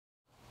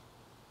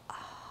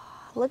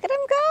Look at him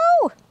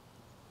go!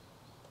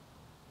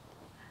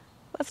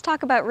 Let's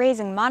talk about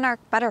raising monarch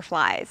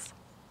butterflies.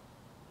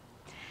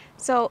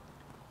 So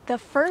the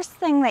first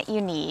thing that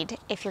you need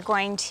if you're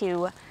going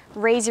to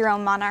raise your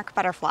own monarch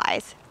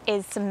butterflies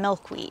is some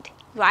milkweed.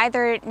 You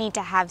either need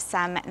to have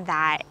some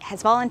that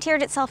has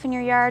volunteered itself in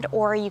your yard,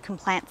 or you can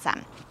plant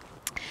some.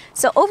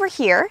 So over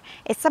here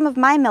is some of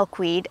my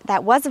milkweed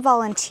that was a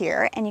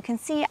volunteer, and you can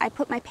see I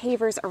put my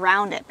pavers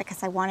around it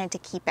because I wanted to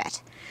keep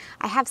it.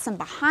 I have some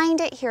behind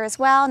it here as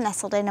well,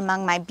 nestled in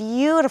among my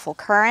beautiful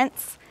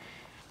currants,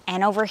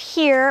 and over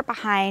here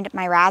behind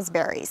my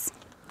raspberries.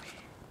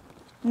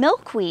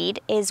 Milkweed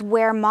is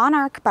where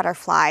monarch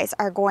butterflies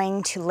are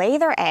going to lay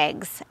their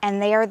eggs,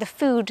 and they are the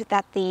food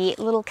that the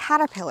little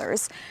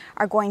caterpillars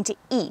are going to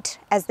eat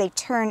as they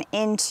turn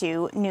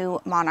into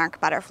new monarch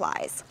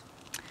butterflies.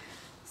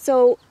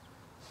 So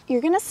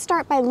you're going to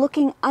start by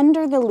looking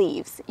under the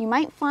leaves. You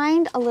might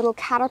find a little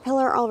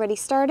caterpillar already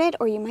started,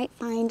 or you might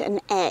find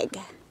an egg.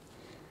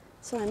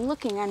 So I'm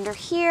looking under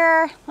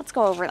here. Let's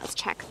go over, let's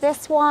check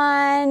this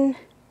one.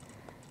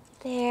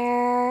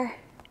 There.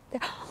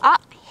 Ah,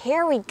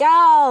 here we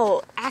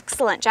go.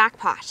 Excellent,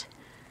 jackpot.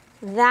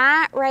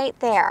 That right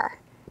there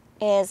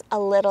is a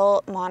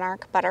little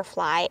monarch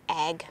butterfly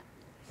egg.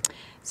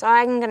 So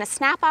I'm going to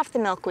snap off the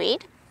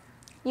milkweed.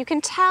 You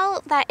can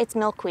tell that it's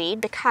milkweed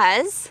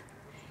because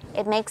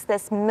it makes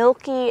this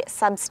milky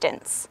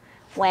substance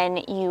when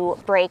you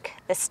break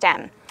the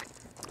stem.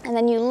 And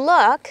then you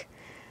look,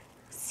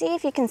 see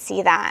if you can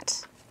see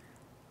that.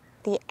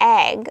 The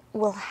egg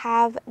will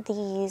have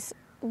these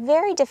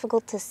very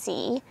difficult to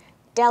see,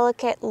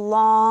 delicate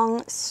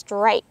long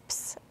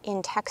stripes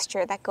in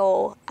texture that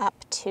go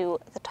up to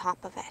the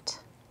top of it.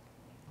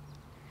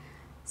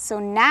 So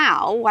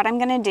now what I'm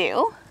going to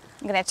do,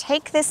 I'm going to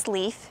take this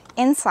leaf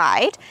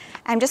inside.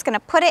 I'm just going to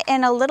put it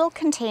in a little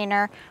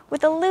container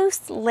with a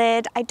loose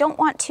lid. I don't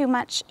want too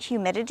much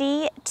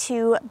humidity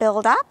to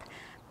build up,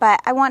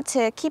 but I want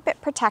to keep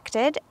it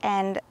protected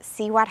and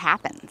see what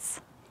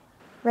happens.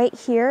 Right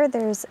here,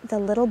 there's the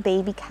little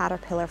baby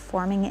caterpillar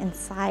forming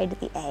inside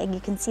the egg.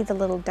 You can see the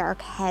little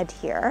dark head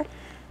here.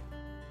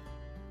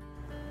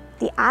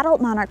 The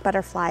adult monarch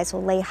butterflies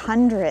will lay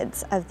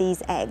hundreds of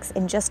these eggs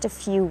in just a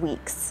few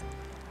weeks.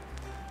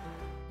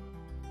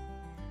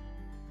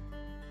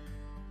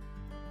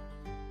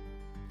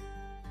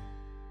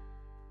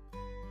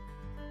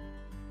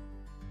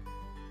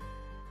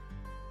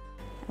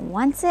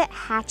 Once it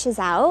hatches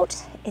out,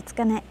 it's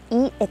gonna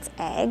eat its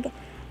egg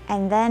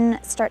and then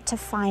start to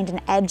find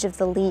an edge of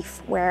the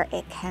leaf where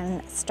it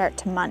can start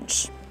to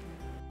munch.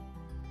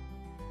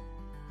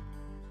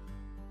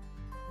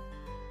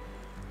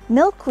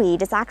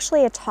 Milkweed is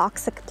actually a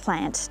toxic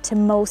plant to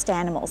most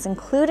animals,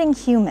 including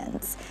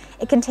humans.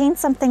 It contains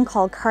something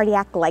called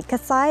cardiac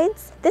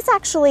glycosides. This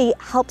actually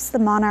helps the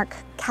monarch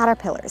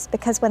caterpillars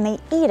because when they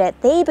eat it,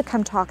 they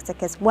become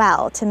toxic as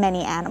well to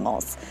many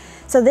animals.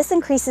 So this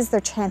increases their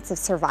chance of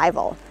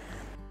survival.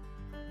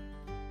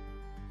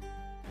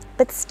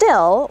 But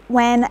still,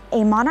 when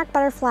a monarch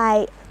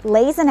butterfly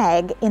lays an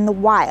egg in the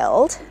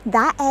wild,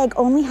 that egg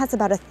only has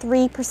about a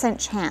 3%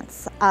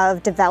 chance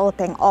of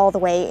developing all the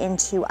way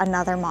into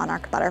another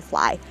monarch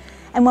butterfly.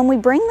 And when we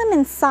bring them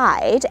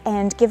inside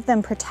and give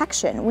them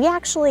protection, we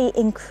actually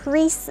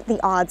increase the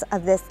odds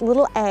of this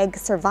little egg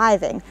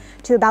surviving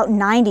to about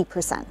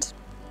 90%.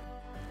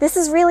 This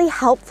is really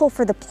helpful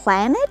for the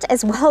planet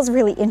as well as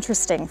really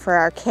interesting for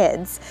our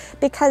kids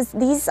because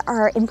these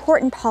are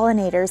important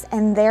pollinators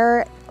and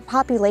their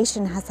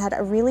population has had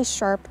a really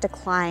sharp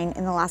decline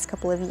in the last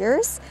couple of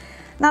years.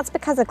 And that's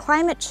because of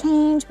climate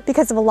change,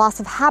 because of a loss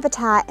of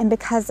habitat, and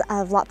because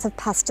of lots of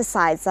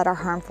pesticides that are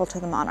harmful to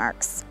the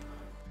monarchs.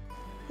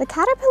 The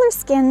caterpillar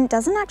skin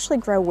doesn't actually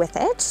grow with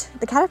it.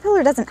 The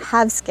caterpillar doesn't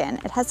have skin.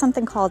 It has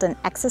something called an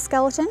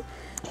exoskeleton.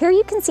 Here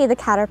you can see the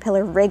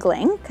caterpillar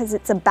wriggling because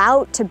it's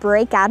about to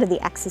break out of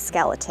the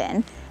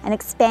exoskeleton and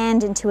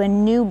expand into a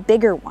new,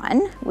 bigger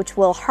one, which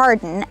will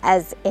harden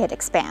as it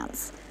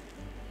expands.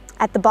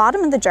 At the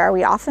bottom of the jar,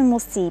 we often will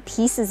see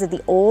pieces of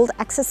the old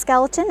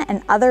exoskeleton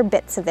and other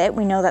bits of it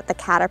we know that the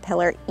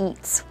caterpillar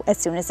eats as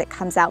soon as it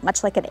comes out,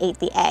 much like it ate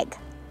the egg.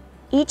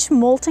 Each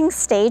molting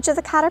stage of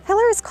the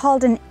caterpillar is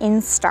called an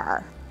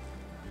instar.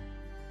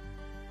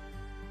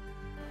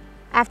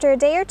 After a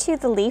day or two,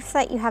 the leaf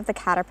that you have the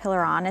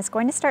caterpillar on is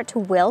going to start to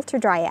wilt or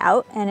dry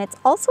out, and it's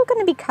also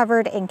going to be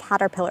covered in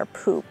caterpillar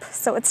poop.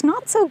 So it's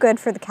not so good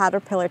for the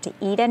caterpillar to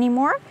eat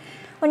anymore.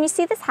 When you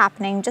see this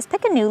happening, just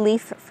pick a new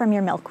leaf from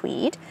your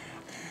milkweed,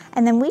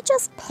 and then we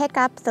just pick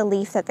up the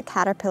leaf that the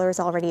caterpillar is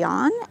already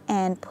on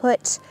and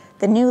put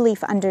the new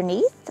leaf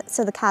underneath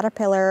so the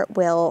caterpillar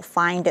will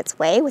find its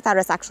way without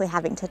us actually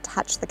having to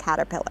touch the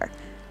caterpillar.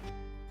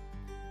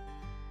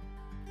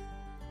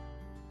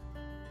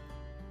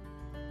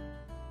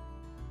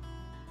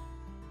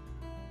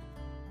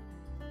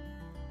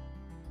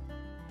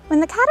 When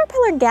the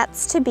caterpillar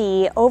gets to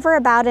be over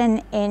about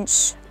an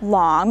inch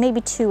long,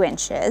 maybe 2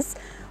 inches,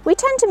 We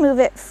tend to move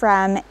it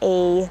from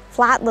a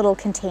flat little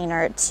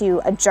container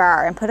to a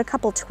jar and put a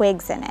couple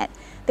twigs in it,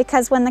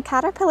 because when the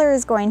caterpillar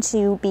is going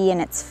to be in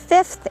its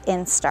 5th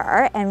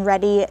instar and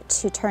ready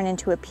to turn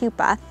into a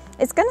pupa,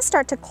 it's going to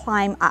start to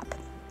climb up.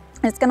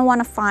 It's going to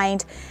want to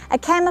find a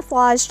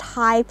camouflaged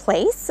high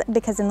place,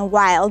 because in the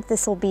wild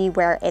this will be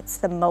where it's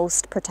the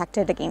most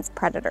protected against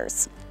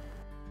predators.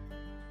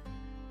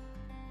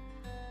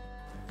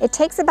 It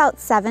takes about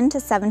 7 to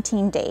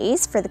 17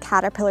 days for the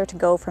caterpillar to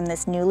go from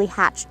this newly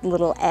hatched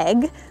little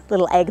egg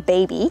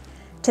baby,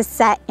 to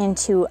set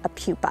into a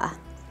pupa.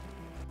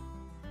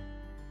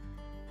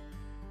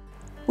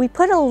 We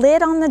put a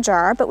lid on the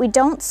jar, but we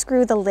don't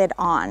screw the lid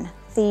on.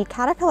 The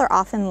caterpillar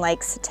often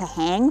likes to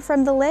hang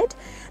from the lid,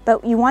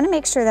 but you want to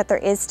make sure that there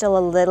is still a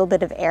little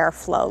bit of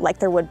airflow, like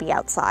there would be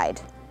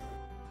outside.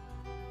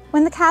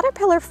 When the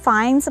caterpillar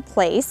finds a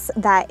place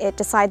that it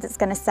decides it's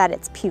going to set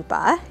its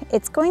pupa,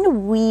 it's going to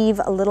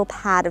weave a little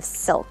pad of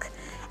silk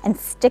and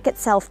stick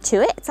itself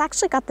to it. It's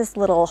actually got this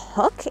little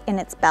hook in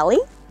its belly,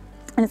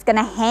 and it's going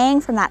to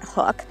hang from that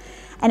hook,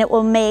 and it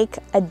will make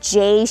a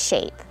J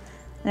shape.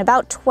 And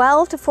about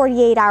 12 to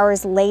 48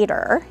 hours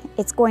later,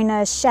 it's going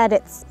to shed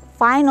its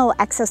final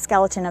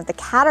exoskeleton of the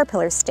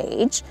caterpillar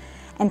stage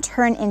and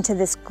turn into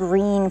this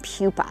green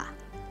pupa.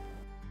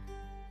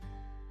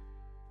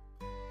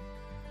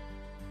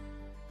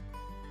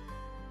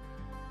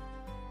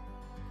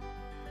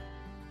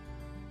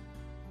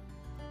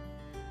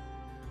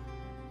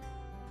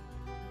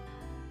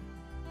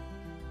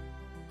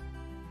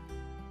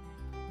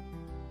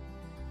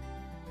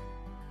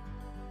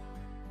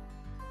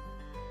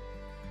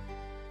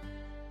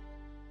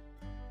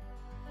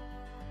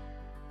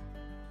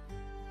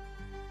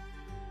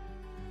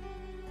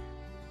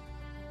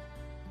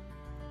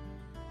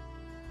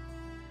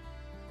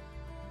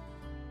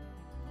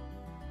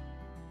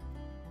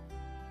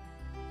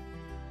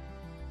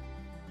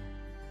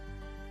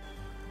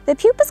 The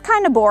pupa is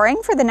kind of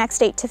boring for the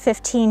next 8 to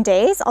 15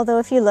 days, although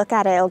if you look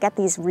at it, it'll get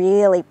these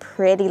really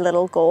pretty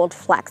little gold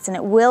flecks, and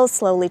it will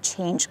slowly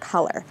change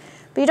color.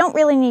 But you don't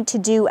really need to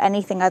do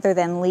anything other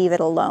than leave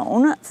it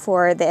alone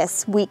for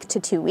this week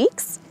to 2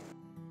 weeks.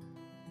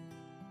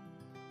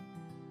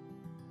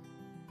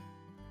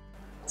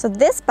 So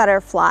this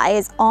butterfly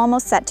is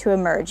almost set to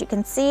emerge. You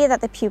can see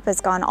that the pupa has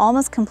gone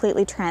almost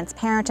completely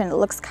transparent, and it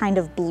looks kind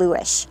of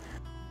bluish.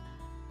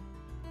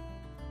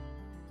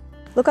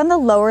 Look on the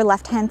lower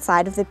left-hand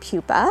side of the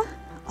pupa.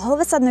 All of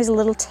a sudden there's a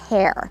little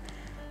tear,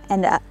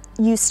 and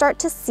you start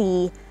to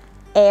see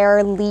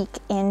air leak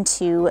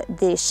into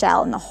the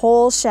shell, and the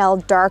whole shell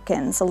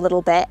darkens a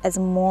little bit as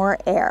more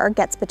air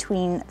gets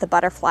between the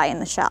butterfly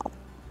and the shell.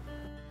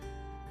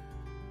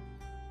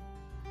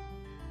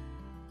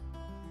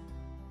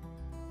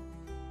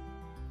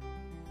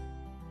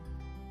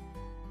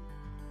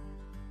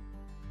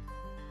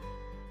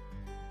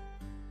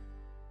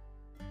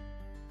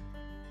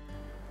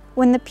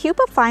 When the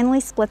pupa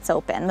finally splits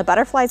open, the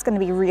butterfly is going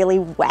to be really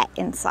wet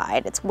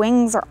inside. Its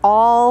wings are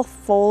all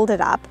folded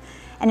up,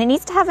 and it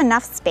needs to have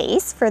enough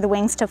space for the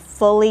wings to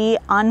fully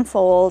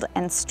unfold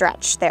and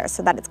stretch there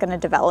so that it's going to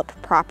develop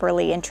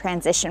properly and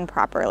transition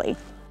properly.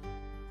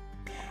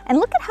 And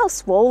look at how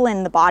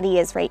swollen the body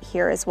is right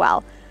here as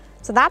well.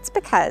 So that's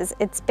because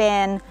it's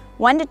been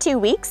 1 to 2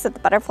 weeks that the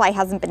butterfly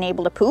hasn't been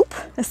able to poop,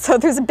 so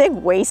there's a big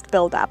waste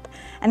buildup,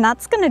 and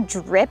that's going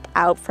to drip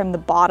out from the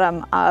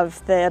bottom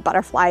of the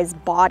butterfly's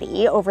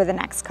body over the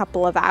next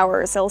couple of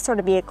hours. It'll sort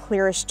of be a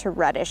clearish to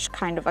reddish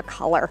kind of a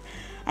color,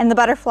 and the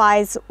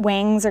butterfly's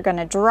wings are going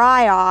to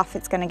dry off.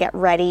 It's going to get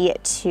ready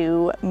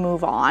to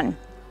move on.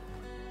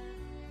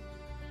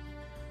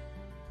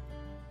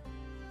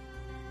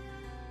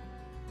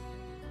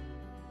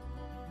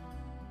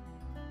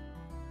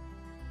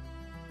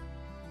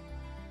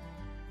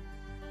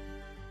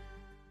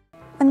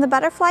 When the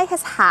butterfly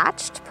has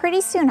hatched, pretty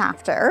soon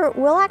after,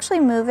 we'll actually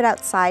move it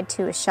outside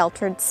to a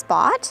sheltered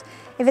spot.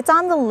 If it's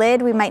on the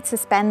lid, we might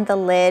suspend the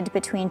lid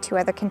between 2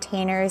 other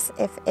containers.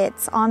 If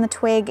it's on the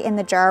twig in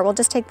the jar, we'll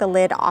just take the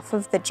lid off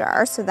of the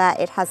jar so that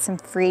it has some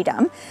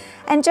freedom.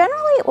 And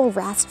generally it will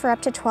rest for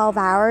up to 12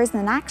 hours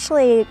and then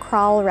actually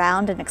crawl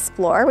around and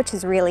explore, which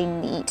is really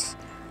neat.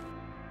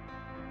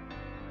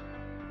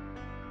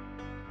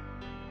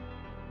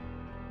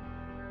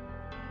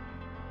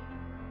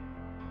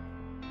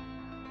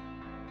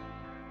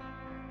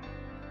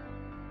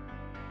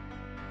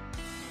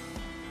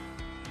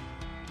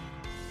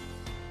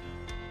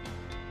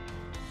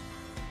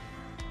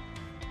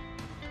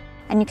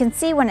 And you can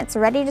see when it's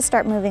ready to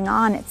start moving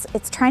on,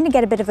 it's trying to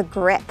get a bit of a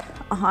grip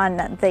on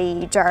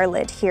the jar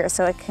lid here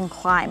so it can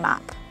climb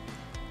up.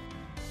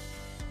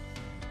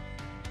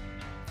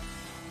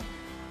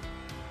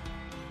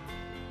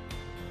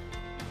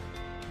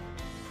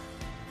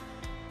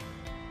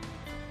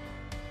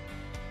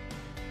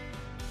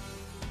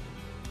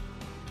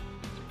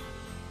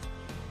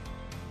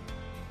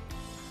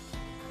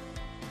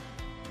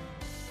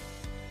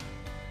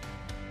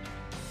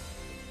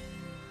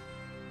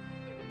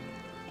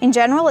 In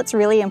general, it's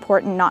really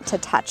important not to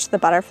touch the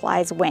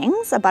butterfly's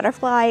wings. A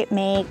butterfly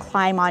may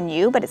climb on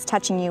you, but it's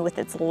touching you with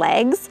its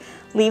legs.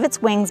 Leave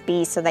its wings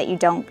be so that you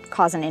don't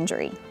cause an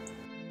injury.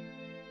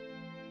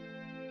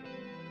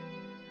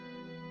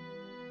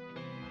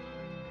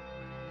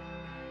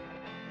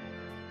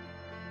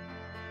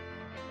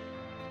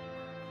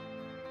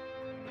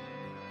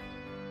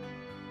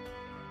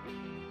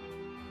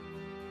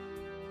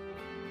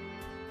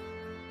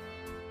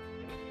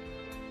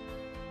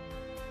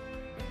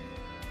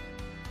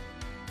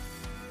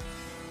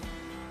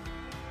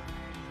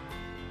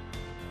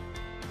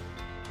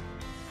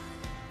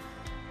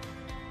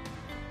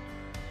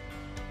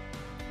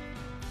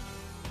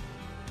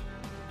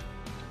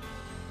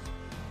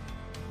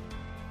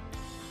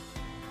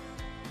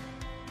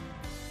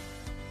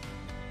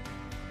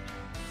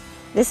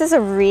 This is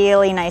a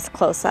really nice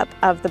close-up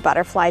of the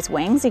butterfly's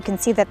wings. You can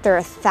see that there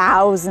are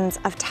thousands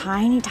of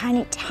tiny,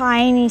 tiny,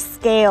 tiny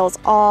scales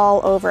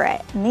all over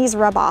it, and these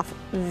rub off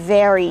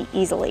very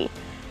easily.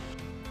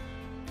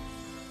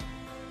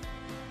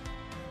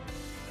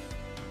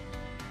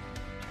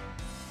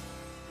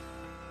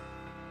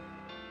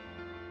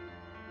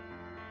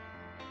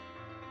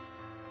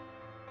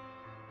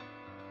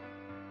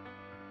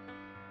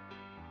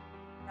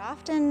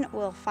 Often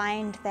we'll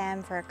find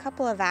them for a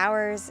couple of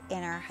hours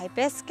in our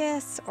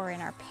hibiscus or in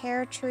our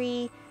pear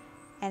tree,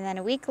 and then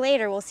a week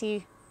later we'll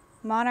see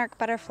monarch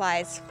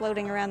butterflies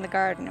floating around the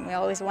garden, and we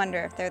always wonder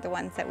if they're the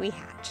ones that we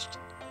hatched.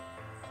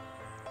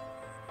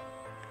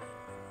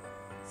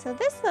 So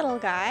this little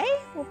guy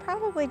will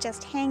probably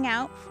just hang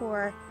out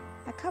for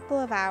a couple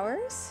of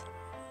hours,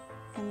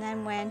 and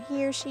then when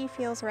he or she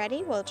feels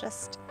ready, we'll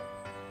just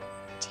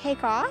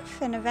take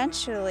off and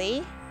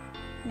eventually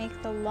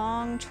make the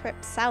long trip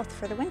south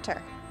for the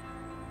winter.